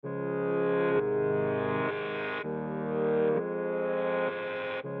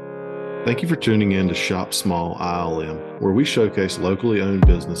Thank you for tuning in to Shop Small ILM, where we showcase locally owned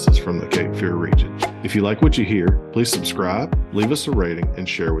businesses from the Cape Fear region. If you like what you hear, please subscribe, leave us a rating, and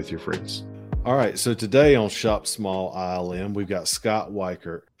share with your friends. All right, so today on Shop Small ILM, we've got Scott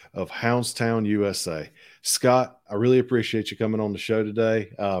Weichert of Houndstown, USA. Scott, I really appreciate you coming on the show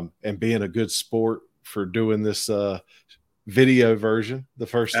today and being a good sport for doing this video version the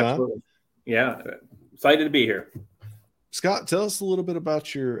first time. Absolutely. Yeah. Excited to be here. Scott, tell us a little bit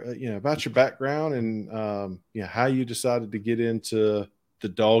about your, about your background and, how you decided to get into the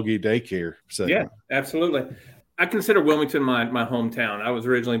doggy daycare segment. Yeah, absolutely. I consider Wilmington my hometown. I was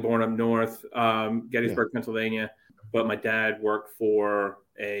originally born up north, Gettysburg, Pennsylvania, but my dad worked for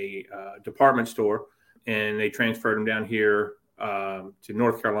a department store, and they transferred him down here to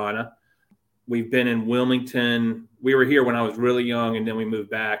North Carolina. We've been in Wilmington. We were here when I was really young, and then we moved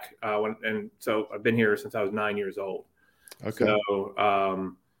back. So I've been here since I was 9 years old. Okay. So,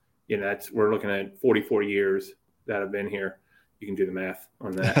 we're looking at 44 years that I've been here. You can do the math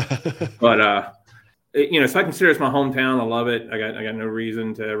on that. But, so I consider it's my hometown. I love it. I got no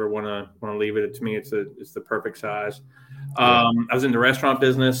reason to ever want to leave it. To me, it's the perfect size. I was in the restaurant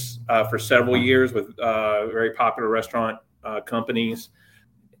business for several years with very popular restaurant companies.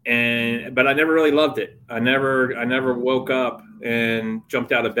 But I never really loved it. I never woke up and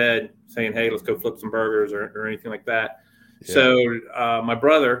jumped out of bed saying, "Hey, let's go flip some burgers" or anything like that. Yeah. So my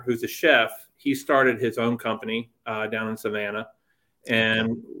brother, who's a chef, he started his own company down in Savannah,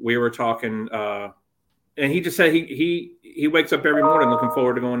 and we were talking. And he just said he wakes up every morning looking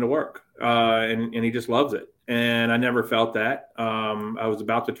forward to going to work, and he just loves it. And I never felt that. I was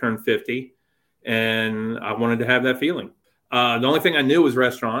about to turn 50, and I wanted to have that feeling. The only thing I knew was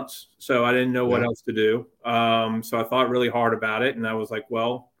restaurants, so I didn't know what else to do. So I thought really hard about it, and I was like,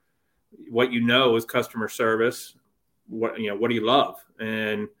 well, what is customer service. What do you love?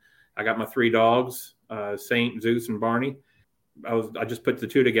 And I got my 3 dogs, Saint, Zeus, and Barney. I just put the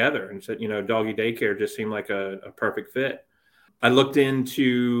 2 together and said, doggy daycare just seemed like a perfect fit. I looked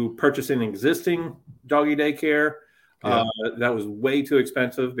into purchasing existing doggy daycare. That was way too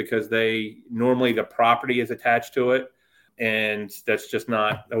expensive because normally the property is attached to it. And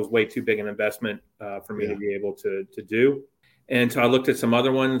that was way too big an investment for me to be able to do. And so I looked at some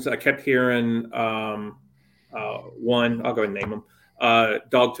other ones. I kept hearing one, I'll go ahead and name them.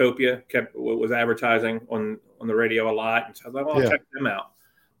 Dogtopia was advertising on the radio a lot. And so I was like, well, I'll check them out.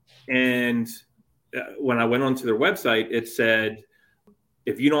 And when I went onto their website, it said,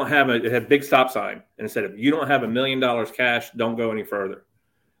 if you don't have it had a big stop sign. And it said, if you don't have $1 million cash, don't go any further.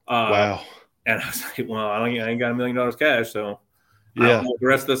 Wow. And I was like, well, I ain't got $1 million cash. So I don't know what the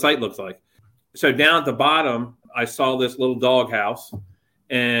rest of the site looks like. So down at the bottom, I saw this little dog house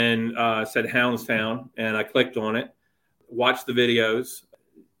and said Houndstown. And I clicked on it, watched the videos.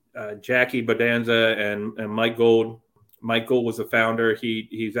 Jackie Bodanza and Mike Gould. Mike Gould was the founder.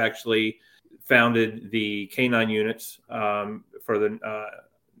 He's actually founded the canine units for the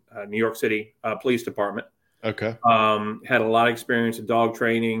New York City Police Department. Okay. Had a lot of experience in dog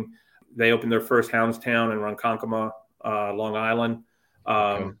training. They opened their first Houndstown in Ronkonkoma, Long Island.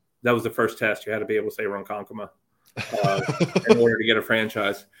 That was the first test. You had to be able to say Ronkonkoma in order to get a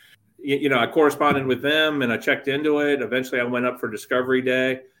franchise. I corresponded with them and I checked into it. Eventually, I went up for Discovery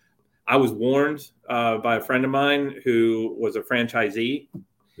Day. I was warned by a friend of mine who was a franchisee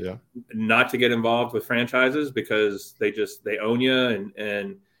not to get involved with franchises because they own you.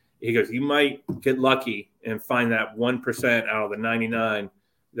 And he goes, you might get lucky and find that 1% out of the 99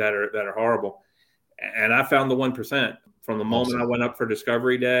 that are horrible. And I found the 1% from the moment I went up for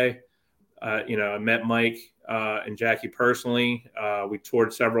Discovery Day. I met Mike and Jackie personally. We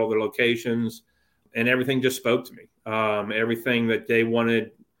toured several other locations, and everything just spoke to me. Everything that they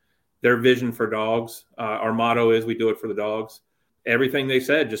wanted, their vision for dogs. Our motto is we do it for the dogs. Everything they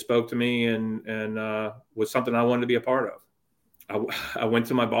said just spoke to me and was something I wanted to be a part of. I went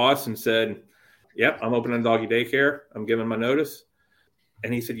to my boss and said, yep, I'm opening a doggy daycare. I'm giving my notice.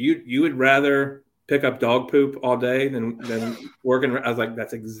 And he said, you would rather pick up dog poop all day than working. I was like,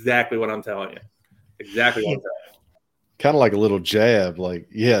 that's exactly what I'm telling you. Exactly what I'm telling you. Kind of like a little jab, like,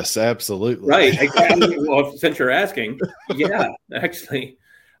 yes, absolutely. Right. Exactly. Well, since you're asking, actually.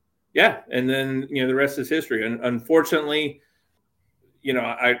 Yeah. And then, the rest is history. And unfortunately,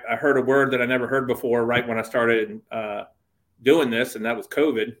 I heard a word that I never heard before right when I started doing this, and that was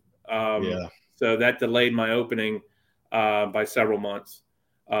COVID. So that delayed my opening by several months.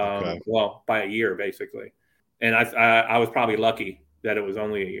 Well, by a year, basically. And I was probably lucky that it was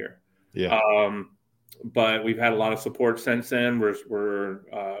only a year. Yeah. But we've had a lot of support since then. We're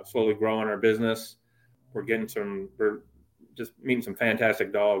slowly growing our business. We're just meeting some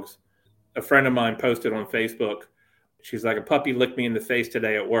fantastic dogs. a friend of mine posted on Facebook. She's like, a puppy licked me in the face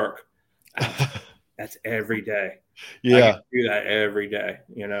today at work. That's every day. I get Yeah. to do that every day,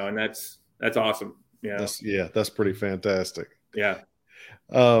 and that's awesome. That's pretty fantastic. Yeah.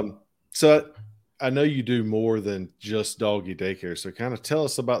 So I know you do more than just doggy daycare. So kind of tell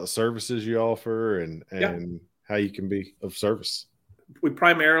us about the services you offer and how you can be of service. We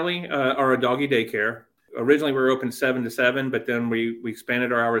primarily are a doggy daycare. Originally, we were open 7 to 7, but then we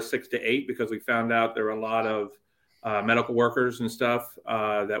expanded our hours 6 to 8 because we found out there were a lot of medical workers and stuff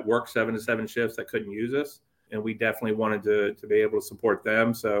that work 7 to 7 shifts that couldn't use us. And we definitely wanted to be able to support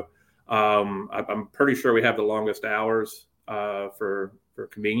them. So I'm pretty sure we have the longest hours for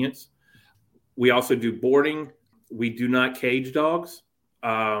convenience. We also do boarding. We do not cage dogs.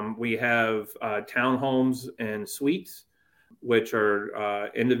 We have townhomes and suites, which are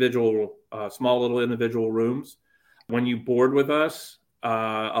individual, small little individual rooms. When you board with us,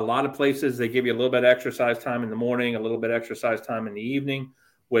 a lot of places, they give you a little bit of exercise time in the morning, a little bit of exercise time in the evening.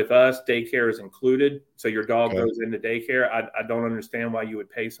 With us, daycare is included. So your dog goes into daycare. I don't understand why you would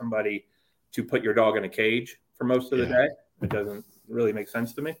pay somebody to put your dog in a cage for most of the day. It doesn't really make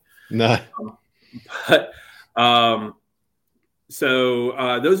sense to me. No.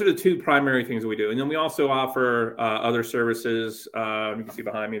 So those are the two primary things that we do. And then we also offer other services. You can see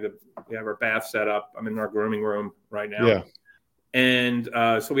behind me that we have our bath set up. I'm in our grooming room right now. Yeah. And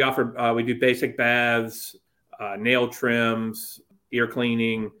so we offer, we do basic baths, nail trims, ear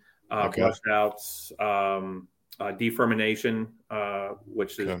cleaning, brush outs, defermentation,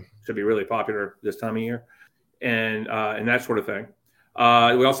 which should be really popular this time of year, and that sort of thing.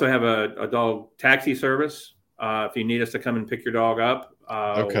 We also have a dog taxi service. If you need us to come and pick your dog up,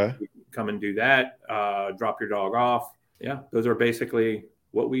 we come and do that, drop your dog off. Yeah, those are basically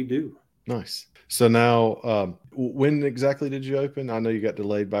what we do. Nice. So now, when exactly did you open? I know you got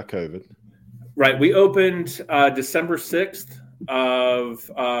delayed by COVID. Right. We opened December 6th of,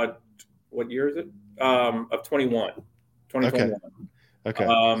 what year is it? Of 2021.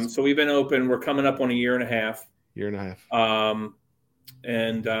 Okay. So we've been open. We're coming up on a year and a half. It's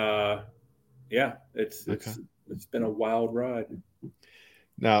been a wild ride.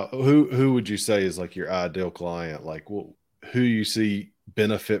 Now, who would you say is like your ideal client? Like, who you see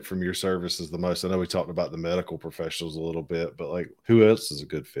benefit from your services the most? I know we talked about the medical professionals a little bit, but like, who else is a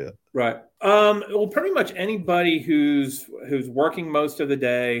good fit? Right. Well, pretty much anybody who's working most of the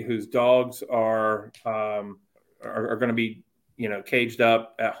day, whose dogs are going to be, caged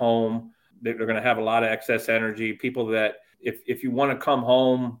up at home. They're going to have a lot of excess energy. People that if you want to come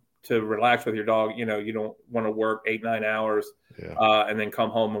home to relax with your dog, you don't want to work 8-9 hours and then come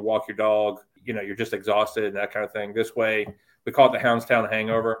home and walk your dog. You're just exhausted and that kind of thing. This way, we call it the Houndstown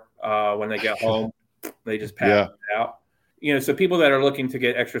hangover. When they get home, they just pass out. So people that are looking to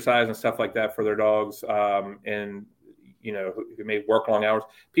get exercise and stuff like that for their dogs, and who may work long hours,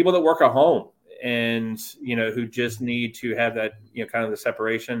 people that work at home and who just need to have that kind of the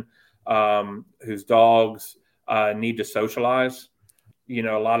separation, whose dogs need to socialize. A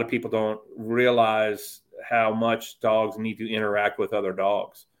lot of people don't realize how much dogs need to interact with other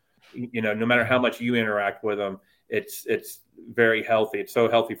dogs. No matter how much you interact with them, it's very healthy. It's so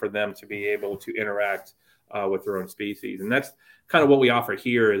healthy for them to be able to interact with their own species. And that's kind of what we offer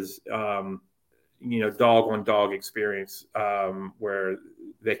here is, dog on dog experience, where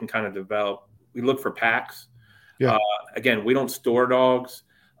they can kind of develop. We look for packs. Again, we don't store dogs.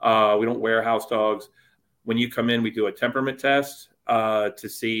 We don't warehouse dogs. When you come in, we do a temperament test to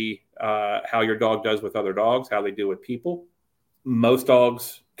see how your dog does with other dogs, how they do with people. Most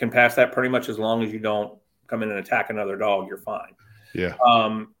dogs can pass that pretty much as long as you don't come in and attack another dog, you're fine. Yeah.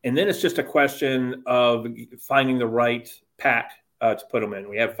 And then it's just a question of finding the right pack to put them in.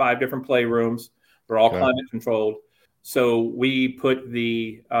 We have 5 different play rooms. They're all climate controlled. So we put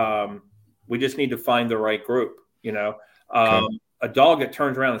we just need to find the right group, A dog that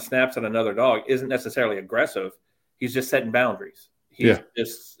turns around and snaps at another dog isn't necessarily aggressive. He's just setting boundaries. He's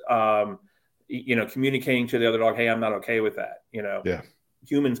just, communicating to the other dog, hey, I'm not okay with that.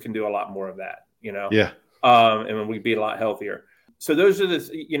 Humans can do a lot more of that, and we'd be a lot healthier. So those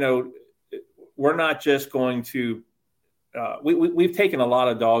are we're not just going to, we've taken a lot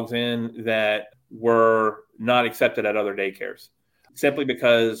of dogs in that were not accepted at other daycares simply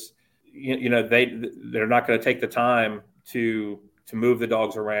because, they're not going to take the time to move the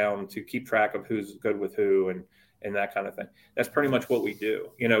dogs around, to keep track of who's good with who and that kind of thing. That's pretty much what we do.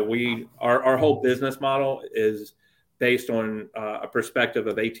 Our whole business model is based on a perspective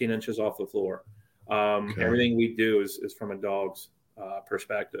of 18 inches off the floor. Everything we do is from a dog's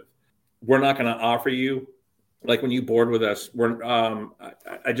perspective. We're not going to offer you like when you board with us,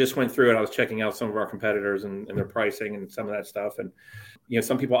 I just went through it. I was checking out some of our competitors and their pricing and some of that stuff. And,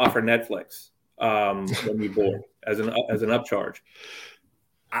 some people offer Netflix when you board as an upcharge.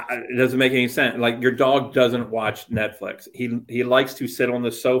 It doesn't make any sense. Like, your dog doesn't watch Netflix. He likes to sit on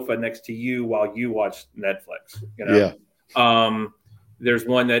the sofa next to you while you watch Netflix. Yeah. There's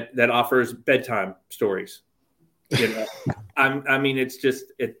one that offers bedtime stories. I mean, it's just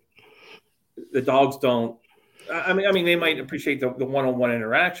the dogs don't. I mean, they might appreciate the one-on-one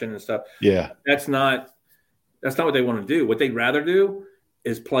interaction and stuff. Yeah. That's not what they want to do. What they'd rather do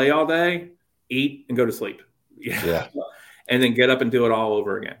is play all day, eat, and go to sleep. Yeah. And then get up and do it all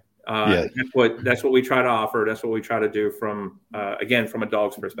over again. That's what we try to offer. That's what we try to do from a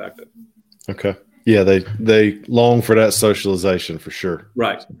dog's perspective. Okay. Yeah, they long for that socialization for sure.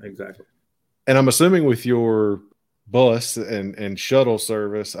 Right. Exactly. And I'm assuming with your bus and shuttle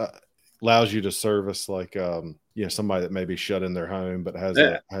service allows you to service like somebody that may be shut in their home but has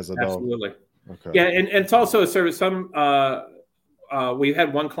a dog. Absolutely. Okay. Yeah, and it's also a service. We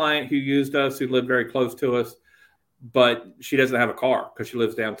had one client who used us who lived very close to us, but she doesn't have a car because she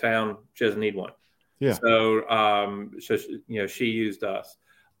lives downtown. She doesn't need one. Yeah. So she used us.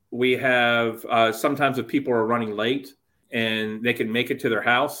 We have sometimes if people are running late and they can make it to their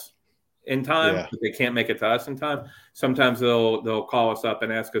house in time, but they can't make it to us in time. Sometimes they'll call us up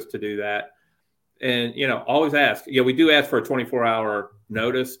and ask us to do that. And, always ask. We do ask for a 24-hour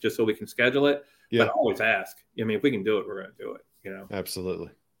notice just so we can schedule it. Yeah. But always ask. I mean, if we can do it, we're going to do it, Absolutely.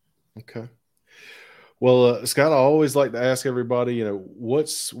 Okay. Well, Scott, I always like to ask everybody,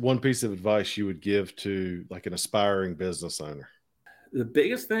 what's one piece of advice you would give to like an aspiring business owner? The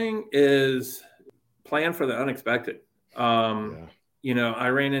biggest thing is plan for the unexpected. I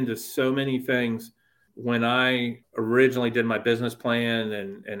ran into so many things when I originally did my business plan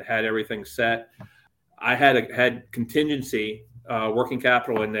and had everything set. I had contingency working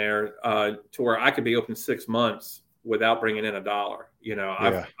capital in there to where I could be open 6 months without bringing in $1.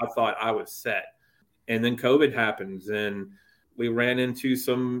 I thought I was set. And then COVID happens and we ran into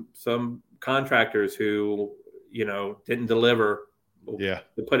some contractors who, didn't deliver. Yeah.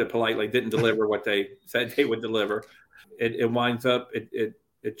 To put it politely, didn't deliver what they said they would deliver. It winds up, it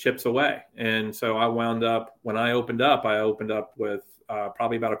chips away. And so I wound up, when I opened up with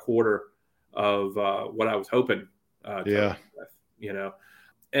probably about a quarter of what I was hoping to with,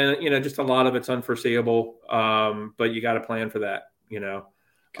 and, just a lot of it's unforeseeable. But you got to plan for that,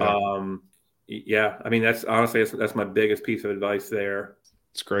 Okay. I mean, that's honestly, that's my biggest piece of advice there.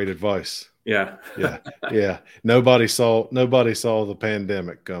 It's great advice. Yeah. Yeah. Nobody saw the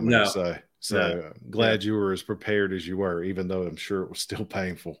pandemic coming. No. So glad you were as prepared as you were, even though I'm sure it was still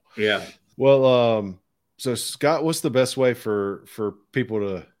painful. Yeah. Well, so Scott, what's the best way for people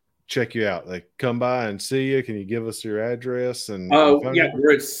to check you out? They come by and see you. Can you give us your address? And we're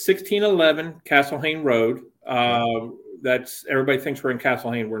at 1611 Castlehane Road. That's everybody thinks we're in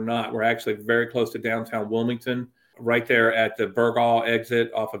Castlehane. We're not. We're actually very close to downtown Wilmington, right there at the Burgall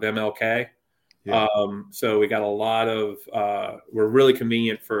exit off of MLK. Yeah. So we got a lot of we're really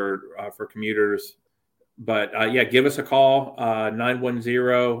convenient for commuters. But give us a call,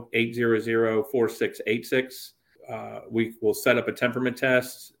 910-800-4686. We will set up a temperament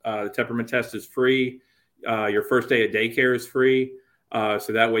test. The temperament test is free. Your first day of daycare is free. So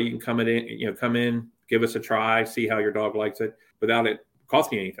that way you can come in, give us a try, see how your dog likes it without it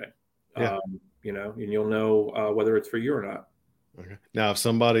costing anything. Yeah. And you'll know whether it's for you or not. Okay. Now, if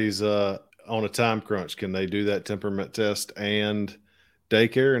somebody's on a time crunch, can they do that temperament test and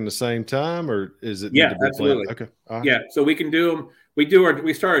daycare in the same time, or is it? Yeah, absolutely. Okay. Right. Yeah. So we can do them.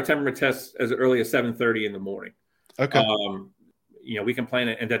 We start our temperament tests as early as 7:30 in the morning. Okay. We can plan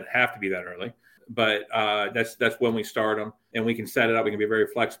it, and it doesn't have to be that early, but that's when we start them, and we can set it up. We can be very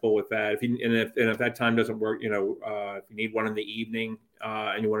flexible with that. If that time doesn't work, if you need one in the evening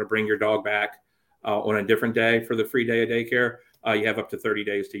and you want to bring your dog back on a different day for the free day of daycare, you have up to 30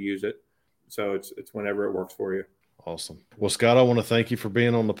 days to use it. So it's whenever it works for you. Awesome. Well, Scott, I want to thank you for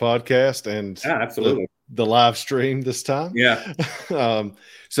being on the podcast and absolutely the live stream this time. Yeah.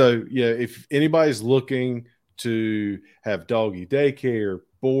 If anybody's looking to have doggy daycare,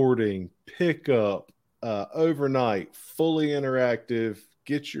 boarding, pickup, overnight, fully interactive,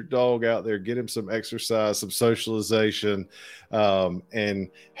 get your dog out there, get him some exercise, some socialization, and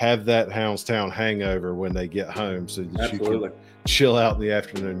have that Houndstown hangover when they get home so that you can chill out in the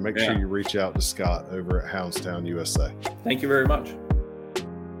afternoon. Make sure you reach out to Scott over at Houndstown USA. Thank you very much.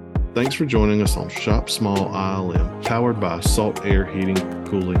 Thanks for joining us on Shop Small ILM, powered by Salt Air Heating,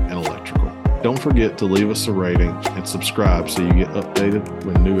 Cooling, and Electrical. Don't forget to leave us a rating and subscribe so you get updated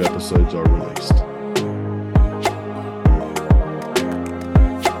when new episodes are released.